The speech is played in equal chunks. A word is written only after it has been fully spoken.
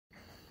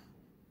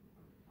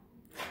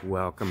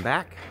Welcome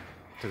back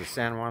to the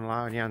San Juan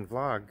La Union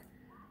vlog.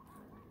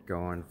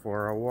 Going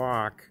for a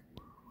walk.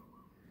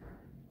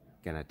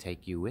 Gonna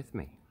take you with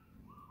me.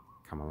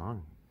 Come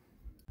along.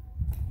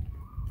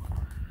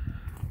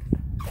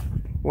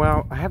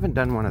 Well, I haven't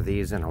done one of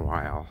these in a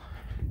while.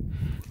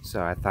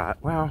 So I thought,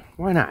 well,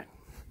 why not?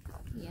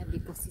 Yeah,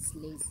 because he's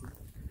lazy.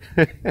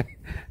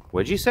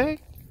 What'd you say?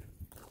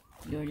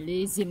 You're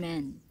lazy,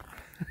 man.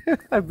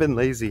 I've been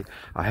lazy.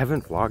 I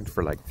haven't vlogged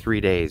for like 3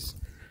 days.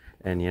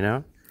 And you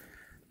know,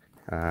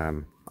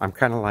 I'm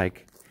kind of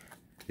like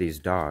these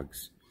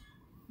dogs.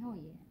 Oh,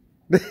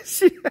 yeah.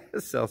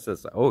 Sel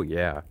says, oh,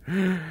 yeah.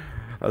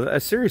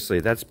 Seriously,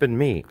 that's been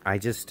me.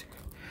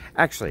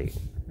 Actually,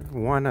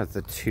 one of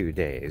the 2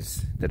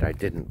 days that I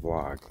didn't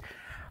vlog,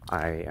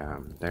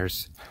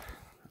 there's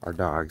our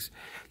dogs,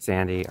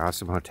 Sandy,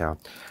 Awesome Hotel.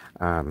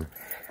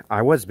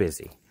 I was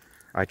busy.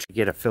 I tried to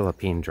get a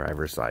Philippine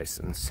driver's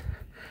license.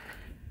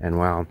 And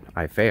well,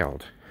 I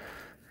failed.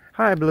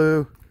 Hi,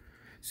 Blue.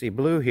 See,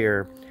 Blue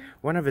here,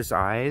 one of his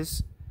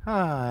eyes.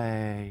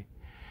 Hi.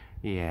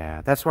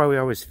 Yeah, that's why we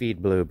always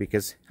feed Blue,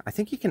 because I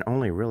think he can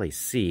only really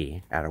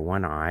see out of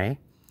one eye.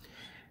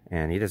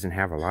 And he doesn't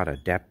have a lot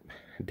of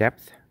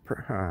depth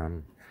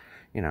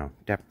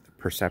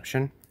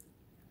perception.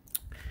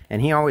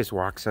 And he always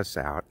walks us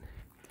out.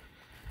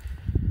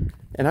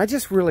 And I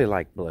just really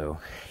like Blue.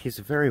 He's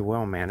a very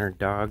well-mannered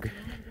dog.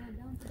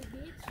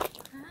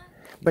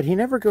 But he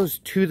never goes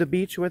to the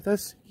beach with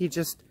us. He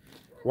just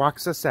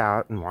walks us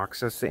out and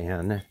walks us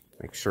in,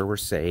 make sure we're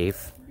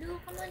safe.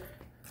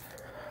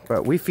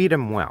 But we feed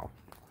him well.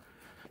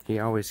 He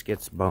always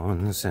gets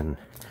bones and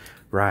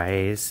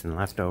rice and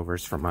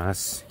leftovers from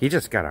us. He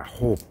just got a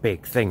whole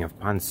big thing of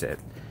pancit.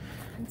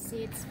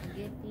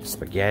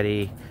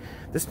 Spaghetti.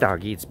 This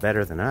dog eats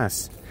better than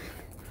us.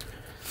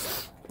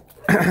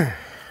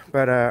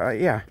 But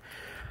yeah,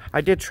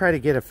 I did try to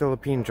get a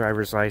Philippine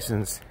driver's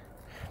license.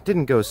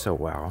 Didn't go so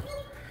well.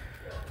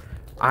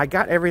 I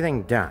got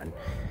everything done.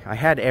 I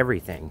had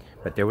everything,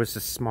 but there was a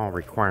small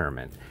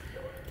requirement.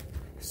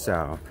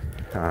 So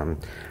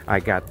I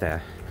got the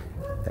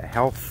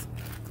health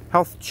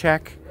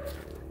check,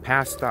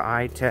 passed the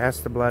eye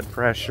test, the blood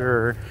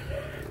pressure.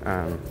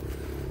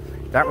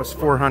 That was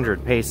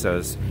 400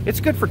 pesos. It's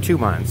good for 2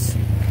 months.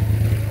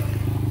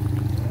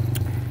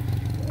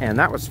 And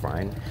that was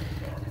fine.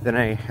 Then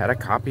I had a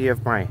copy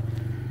of my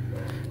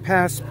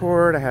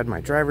passport. I had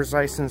my driver's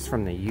license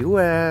from the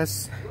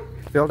US.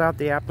 Filled out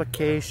the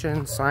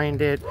application,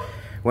 signed it,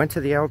 went to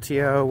the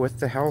LTO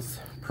with the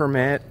health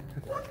permit.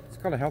 It's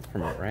called a health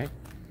permit, right?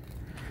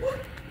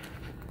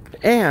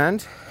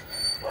 And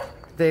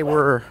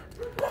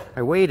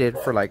I waited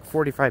for like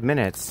 45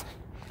 minutes.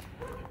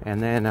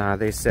 And then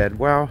they said,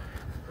 well,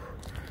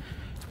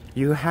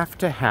 you have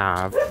to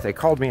have, they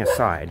called me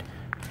aside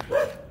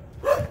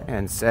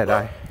and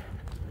said,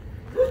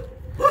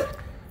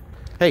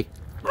 hey,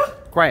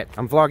 quiet,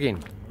 I'm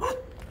vlogging.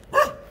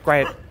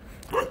 Quiet.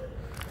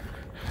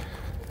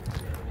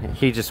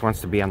 He just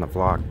wants to be on the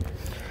vlog.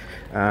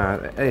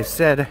 They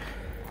said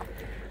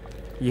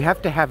you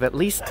have to have at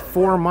least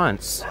 4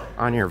 months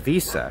on your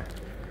visa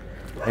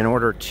in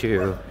order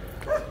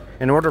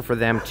for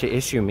them to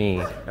issue me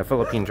a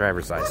Philippine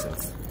driver's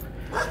license.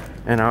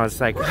 And I was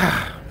like,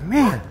 oh,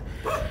 man,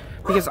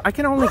 because I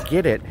can only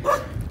get it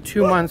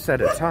 2 months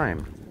at a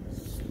time.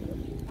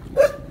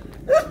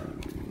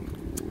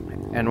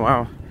 And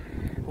while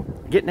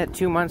getting it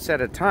 2 months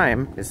at a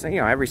time is,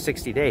 you know, every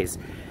 60 days.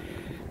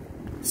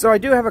 So I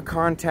do have a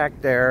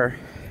contact there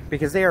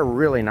because they are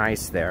really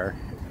nice there.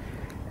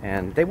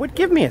 And they would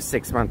give me a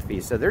 6-month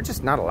visa. They're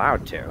just not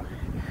allowed to.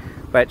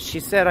 But she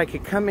said I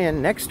could come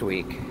in next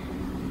week,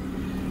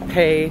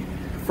 pay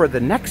for the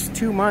next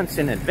 2 months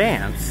in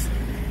advance,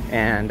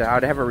 and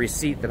I'd have a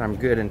receipt that I'm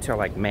good until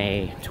like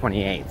May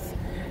 28th.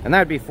 And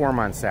that'd be 4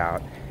 months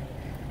out.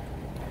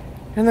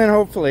 And then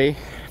hopefully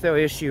they'll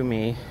issue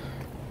me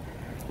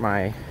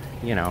my,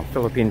 you know,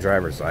 Philippine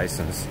driver's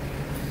license.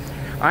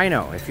 I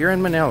know, if you're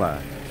in Manila,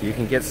 you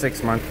can get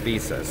 6-month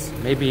visas,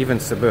 maybe even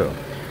Cebu.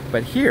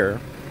 But here,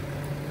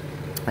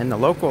 in the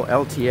local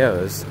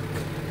LTOs,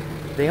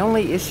 they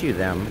only issue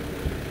them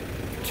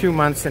 2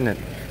 months in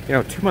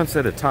 2 months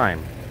at a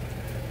time.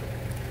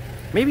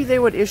 Maybe they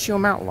would issue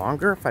them out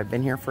longer if I've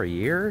been here for a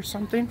year or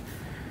something.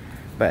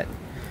 But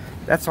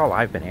that's all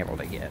I've been able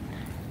to get.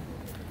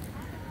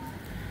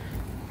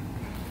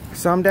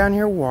 So I'm down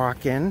here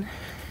walking,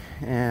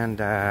 and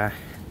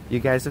you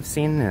guys have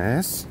seen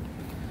this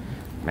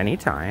many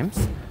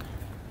times,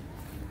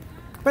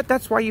 but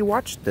that's why you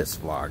watched this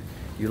vlog.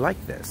 You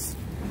like this.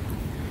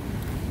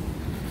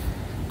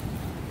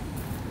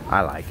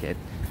 I like it.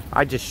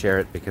 I just share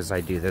it because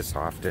I do this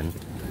often.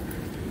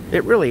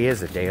 It really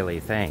is a daily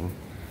thing.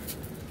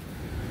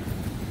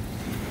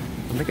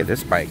 Look at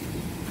this bike.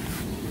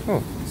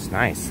 Oh, it's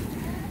nice.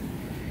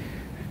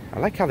 I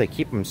like how they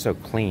keep them so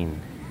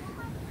clean.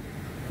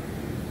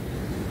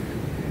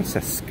 It's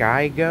a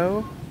Sky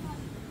Go.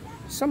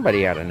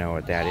 Somebody ought to know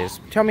what that is.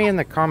 Tell me in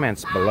the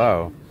comments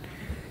below.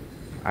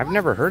 I've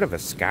never heard of a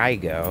Sky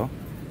Go.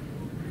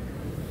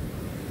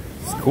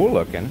 It's cool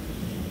looking.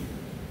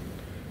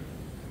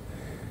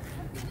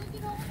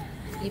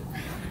 If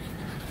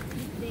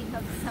they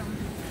have some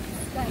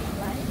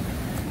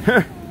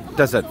skyline.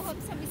 Does it? Also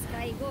have some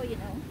sky go, you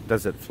know.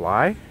 Does it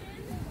fly?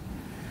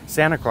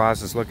 Santa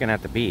Claus is looking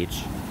at the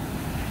beach.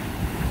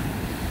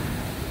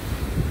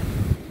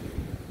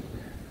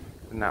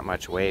 Not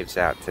much waves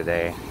out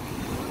today.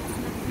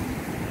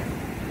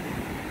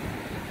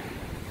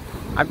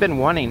 I've been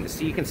wanting to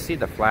see, you can see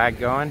the flag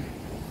going.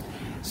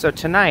 So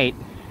tonight,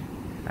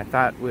 I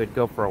thought we would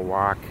go for a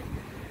walk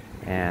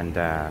and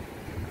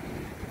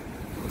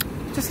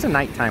just a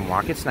nighttime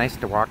walk. It's nice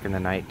to walk in the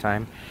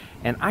nighttime.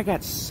 And I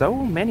got so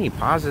many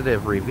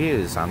positive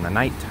reviews on the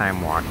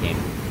nighttime walking.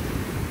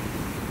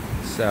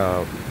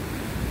 So,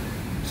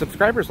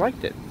 subscribers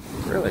liked it,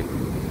 really.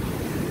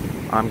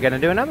 I'm gonna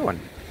do another one.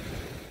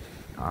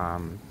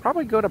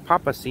 Probably go to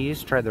Papa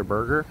C's, try their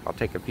burger. I'll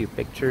take a few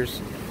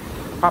pictures.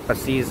 Papa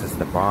C's is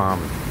the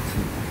bomb.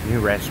 It's a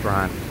new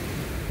restaurant.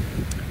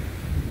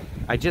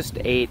 I just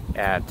ate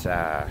at,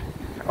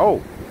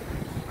 oh,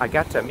 I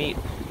got to meet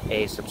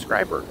a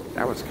subscriber.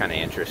 That was kind of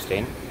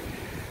interesting.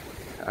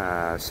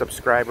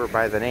 Subscriber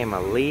by the name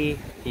of Lee.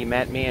 He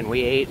met me and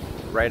we ate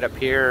right up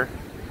here.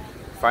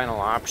 Final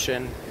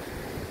option.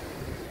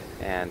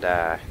 And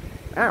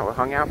we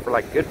hung out for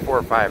like a good 4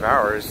 or 5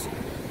 hours.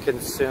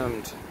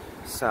 Consumed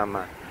some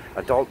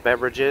adult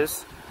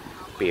beverages,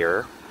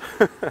 beer,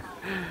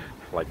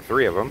 like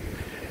 3 of them,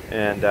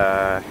 and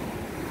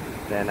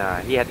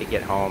then he had to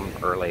get home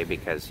early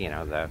because, you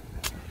know,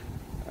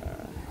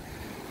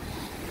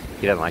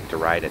 he doesn't like to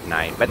ride at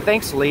night. But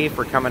thanks, Lee,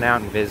 for coming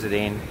out and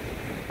visiting.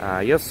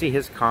 You'll see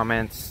his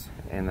comments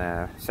in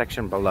the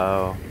section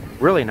below.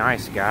 Really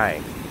nice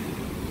guy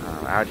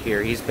out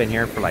here. He's been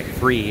here for like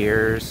 3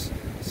 years.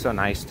 So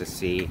nice to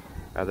see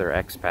other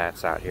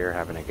expats out here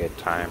having a good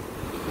time.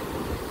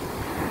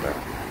 But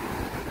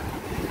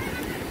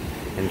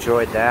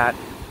enjoyed that.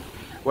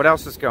 What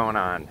else is going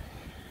on?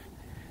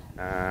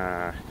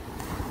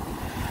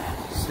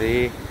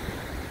 See,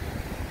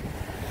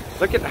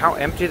 look at how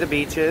empty the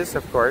beach is.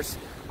 Of course,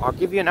 I'll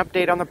give you an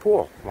update on the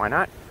pool. Why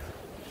not?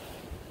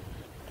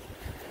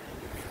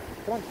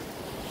 Come on.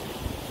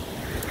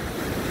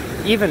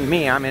 Even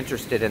me, I'm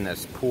interested in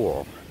this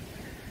pool.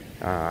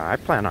 I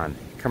plan on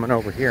coming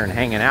over here and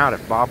hanging out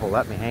if Bob will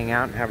let me hang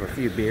out and have a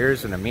few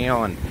beers and a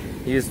meal and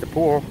use the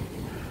pool.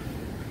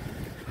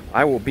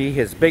 I will be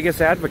his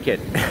biggest advocate.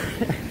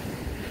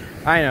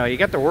 I know, you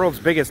got the world's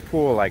biggest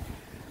pool like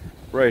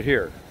right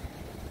here.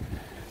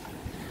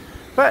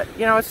 But,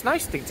 you know, it's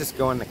nice to just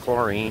go in the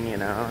chlorine, you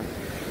know.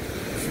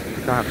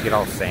 You don't have to get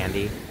all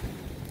sandy.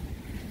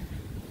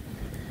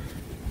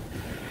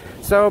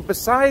 So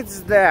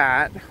besides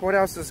that, what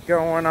else is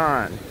going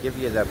on? Give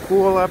you the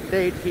pool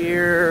update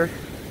here.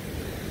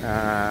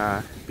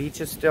 Beach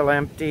is still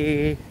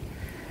empty.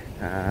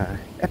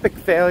 Epic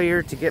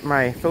failure to get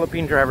my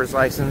Philippine driver's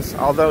license.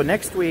 Although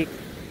next week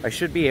I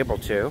should be able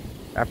to,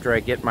 after I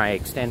get my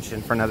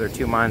extension for another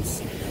 2 months,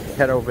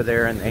 head over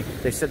there and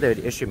they said they'd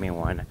issue me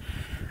one.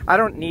 I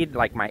don't need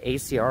like my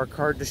ACR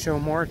card to show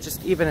more,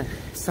 just even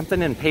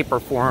something in paper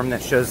form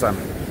that shows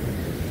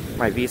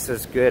my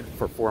visa's good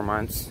for 4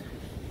 months.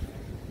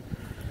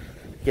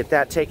 Get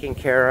that taken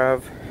care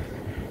of.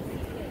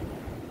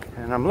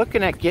 And I'm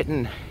looking at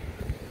getting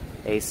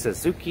a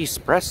Suzuki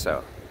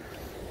Espresso.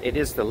 It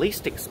is the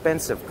least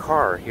expensive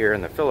car here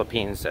in the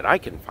Philippines that I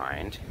can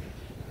find.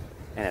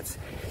 And it's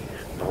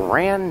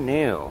brand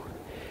new.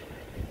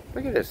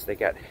 Look at this, they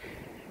got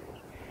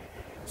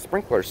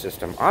sprinkler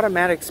system,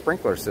 automatic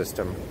sprinkler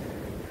system.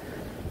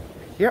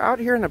 Yeah, out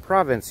here in the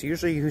province,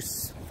 usually you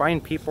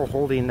find people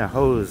holding the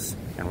hose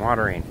and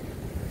watering.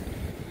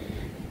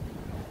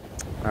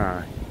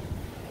 I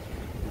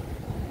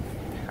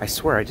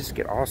swear, I just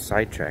get all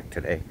sidetracked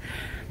today.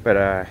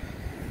 But,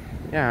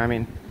 yeah, I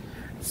mean,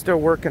 still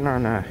working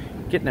on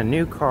getting a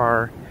new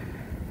car.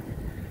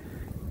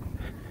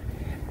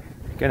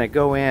 Gonna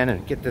go in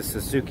and get the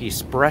Suzuki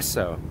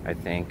Espresso, I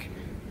think.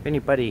 If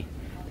anybody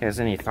has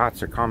any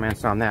thoughts or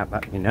comments on that,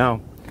 let me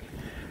know.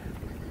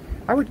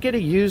 I would get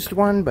a used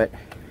one, but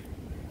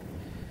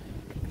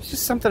it's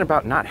just something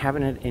about not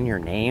having it in your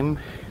name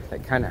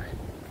that kind of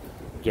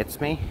gets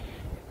me.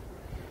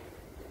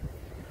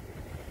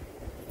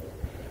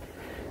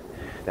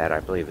 That,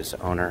 I believe, is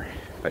the owner.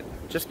 But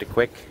just a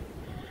quick,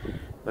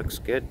 looks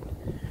good.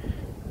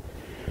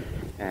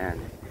 And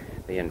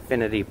the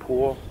infinity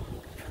pool.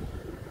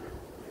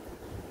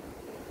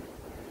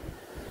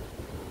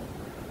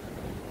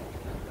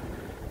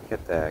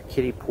 Got the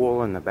kiddie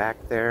pool in the back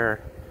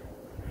there.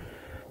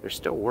 They're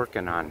still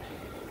working on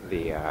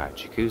the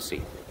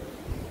jacuzzi.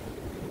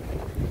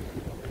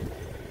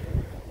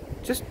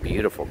 Just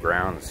beautiful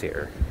grounds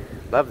here.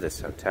 Love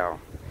this hotel.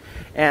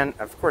 And,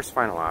 of course,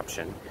 final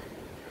option.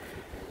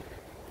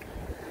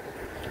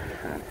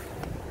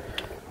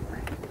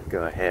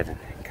 Go ahead and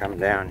come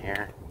down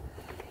here.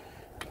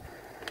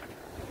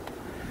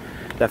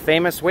 The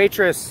famous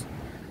waitress.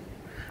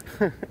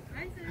 Hi, sir.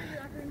 Good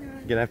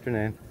afternoon. Good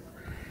afternoon.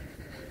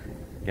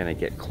 Gonna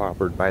get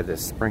clobbered by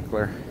this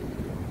sprinkler.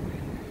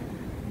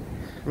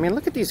 I mean,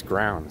 look at these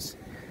grounds.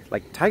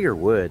 Like Tiger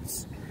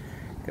Woods.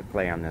 could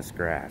play on this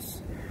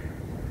grass.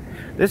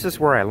 This is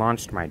where I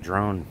launched my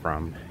drone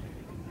from.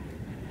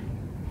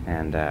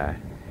 And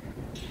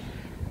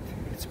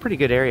it's a pretty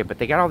good area, but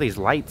they got all these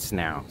lights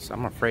now, so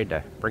I'm afraid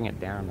to bring it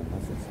down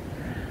unless it's...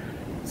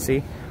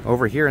 See,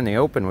 over here in the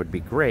open would be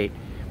great,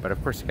 but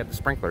of course you got the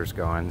sprinklers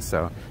going,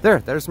 so...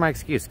 There's my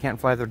excuse. Can't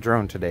fly the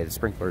drone today. The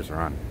sprinklers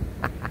are on.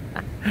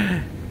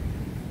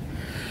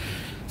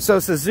 So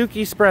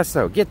Suzuki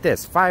Espresso, get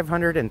this,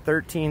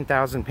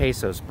 513,000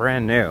 pesos,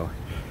 brand new.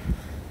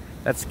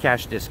 That's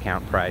cash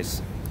discount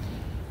price.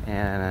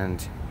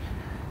 And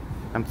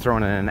I'm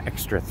throwing in an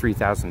extra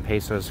 3,000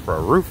 pesos for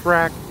a roof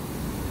rack.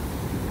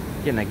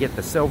 Gonna get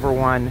the silver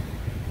one.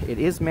 It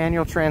is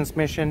manual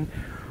transmission,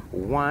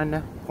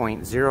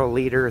 1.0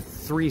 liter,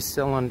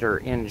 3-cylinder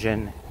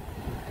engine.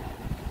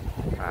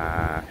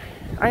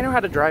 I know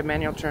how to drive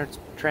manual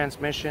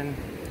transmission.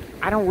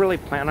 I don't really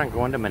plan on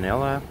going to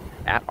Manila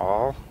at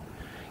all.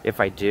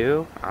 If I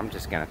do, I'm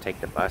just gonna take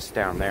the bus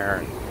down there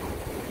and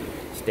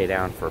stay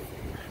down for a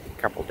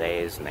couple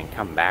days and then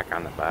come back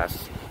on the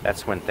bus.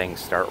 That's when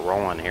things start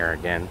rolling here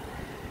again.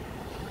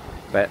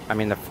 But I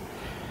mean,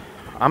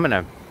 I'm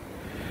gonna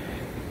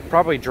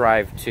probably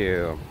drive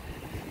to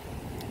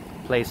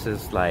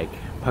places like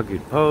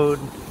Pagud Pod,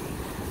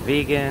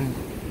 Vegan.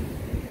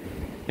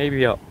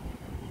 Maybe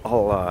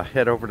I'll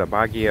head over to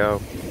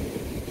Baguio.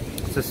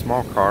 It's a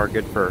small car,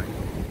 good for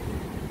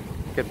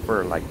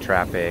like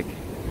traffic.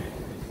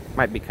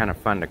 Might be kind of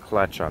fun to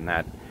clutch on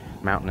that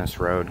mountainous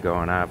road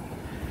going up.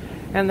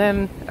 And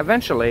then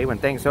eventually, when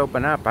things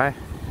open up, I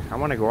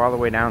want to go all the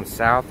way down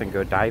south and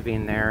go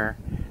diving there.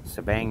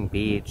 Sabang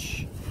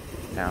Beach,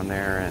 down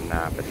there in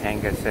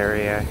Batangas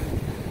area.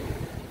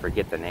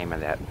 Forget the name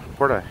of that.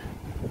 Porta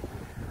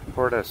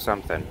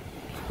something.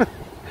 I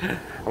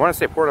want to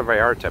say Puerto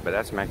Vallarta, but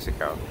that's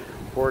Mexico.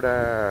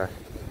 Porta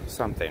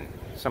something.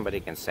 Somebody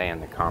can say in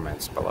the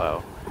comments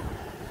below.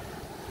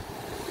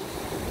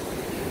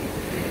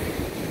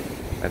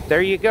 But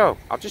there you go.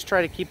 I'll just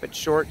try to keep it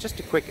short. Just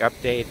a quick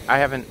update. I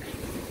haven't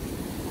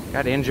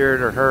got injured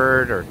or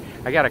hurt, or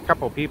I got a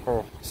couple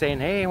people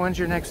saying, hey, when's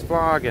your next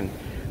vlog? And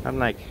I'm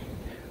like,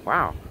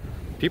 wow,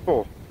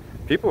 people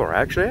are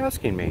actually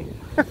asking me.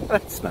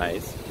 That's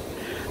nice.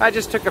 I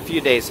just took a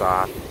few days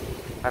off.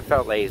 I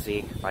felt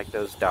lazy, like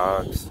those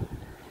dogs.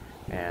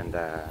 And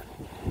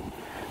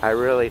I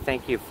really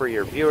thank you for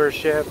your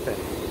viewership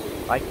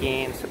and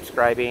liking,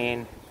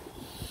 subscribing.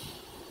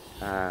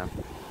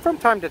 From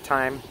time to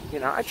time, you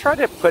know, I try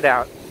to put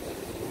out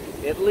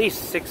at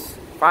least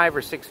 5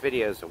 or 6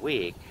 videos a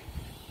week,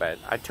 but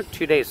I took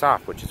 2 days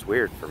off, which is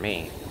weird for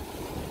me.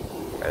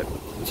 But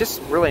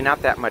just really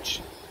not that much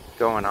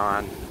going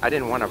on. I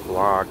didn't want to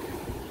vlog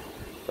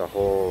the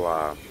whole,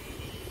 oh,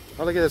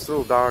 look at this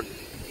little dog.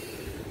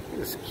 Look at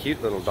this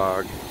cute little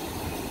dog.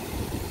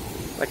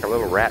 Like a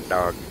little rat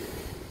dog.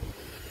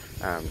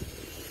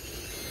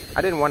 I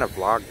didn't want to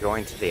vlog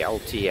going to the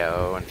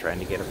LTO and trying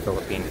to get a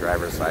Philippine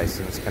driver's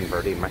license,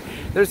 converting my...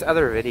 There's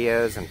other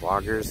videos and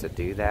vloggers that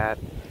do that,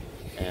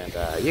 and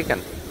you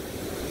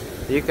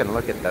can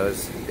look at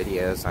those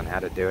videos on how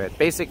to do it.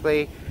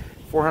 Basically,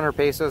 400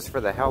 pesos for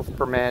the health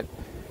permit,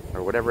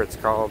 or whatever it's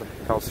called,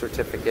 health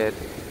certificate.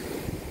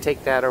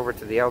 Take that over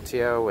to the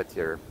LTO with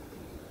your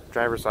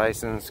driver's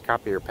license,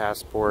 copy your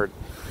passport,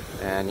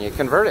 and you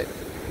convert it.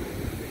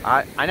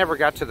 I never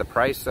got to the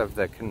price of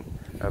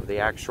the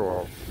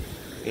actual,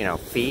 you know,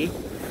 fee,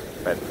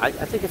 but I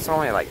think it's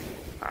only like,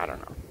 I don't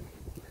know,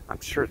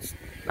 I'm sure it's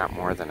not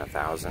more than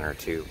 1,000 or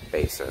 2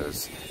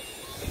 pesos,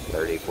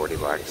 30, 40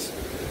 bucks,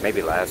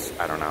 maybe less,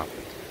 I don't know,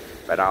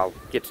 but I'll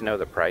get to know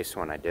the price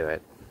when I do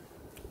it.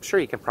 I'm sure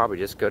you can probably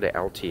just go to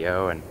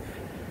LTO and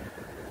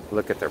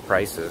look at their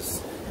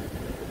prices.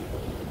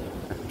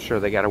 I'm sure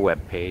they got a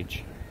web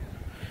page,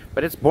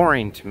 but it's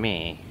boring to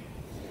me,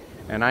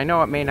 and I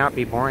know it may not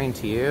be boring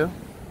to you.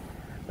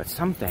 But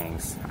some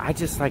things, I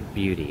just like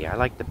beauty. I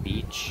like the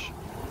beach.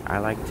 I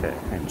like to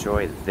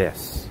enjoy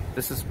this.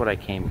 This is what I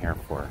came here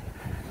for.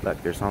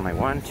 Look, there's only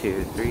 1,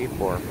 2, 3,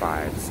 4,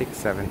 5, 6,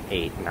 7,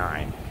 8,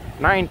 9.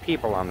 9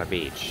 people on the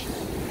beach,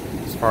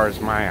 as far as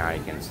my eye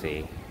can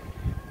see.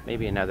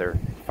 Maybe another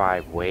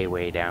 5 way,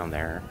 way down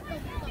there.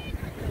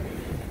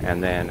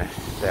 And then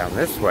down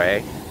this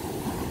way,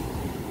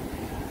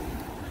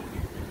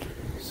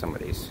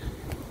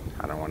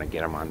 I don't want to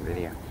get them on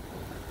video.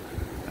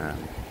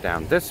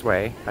 Down this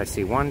way, I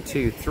see 1,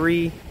 2,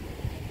 3,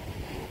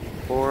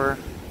 4,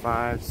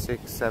 5,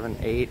 6, 7,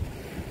 8.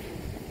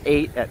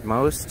 8 at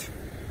most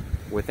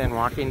within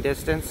walking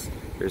distance.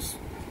 There's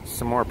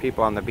some more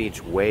people on the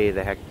beach way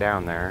the heck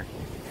down there.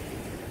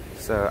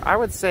 So I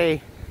would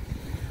say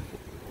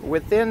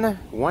within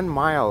 1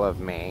 mile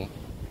of me,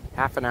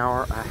 half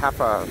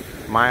a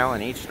mile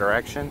in each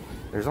direction,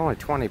 there's only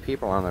 20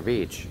 people on the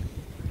beach.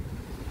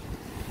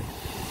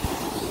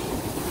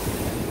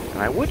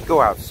 And I would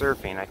go out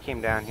surfing. I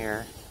came down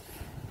here,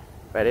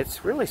 but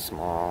it's really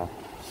small.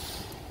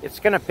 It's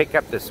gonna pick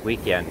up this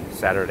weekend,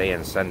 Saturday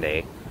and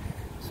Sunday.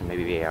 So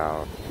maybe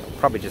I'll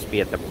probably just be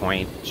at the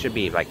point. It should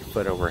be like a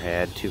foot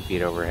overhead, 2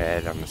 feet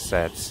overhead on the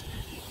sets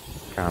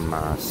come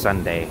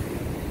Sunday.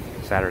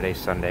 Saturday,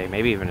 Sunday,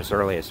 maybe even as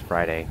early as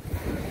Friday.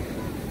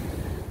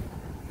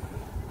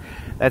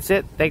 That's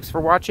it. Thanks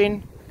for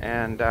watching,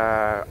 and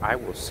I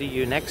will see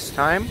you next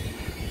time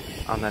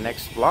on the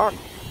next vlog.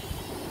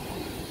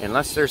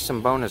 Unless there's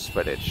some bonus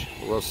footage.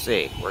 We'll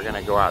see. We're going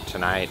to go out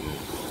tonight and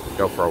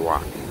go for a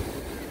walk.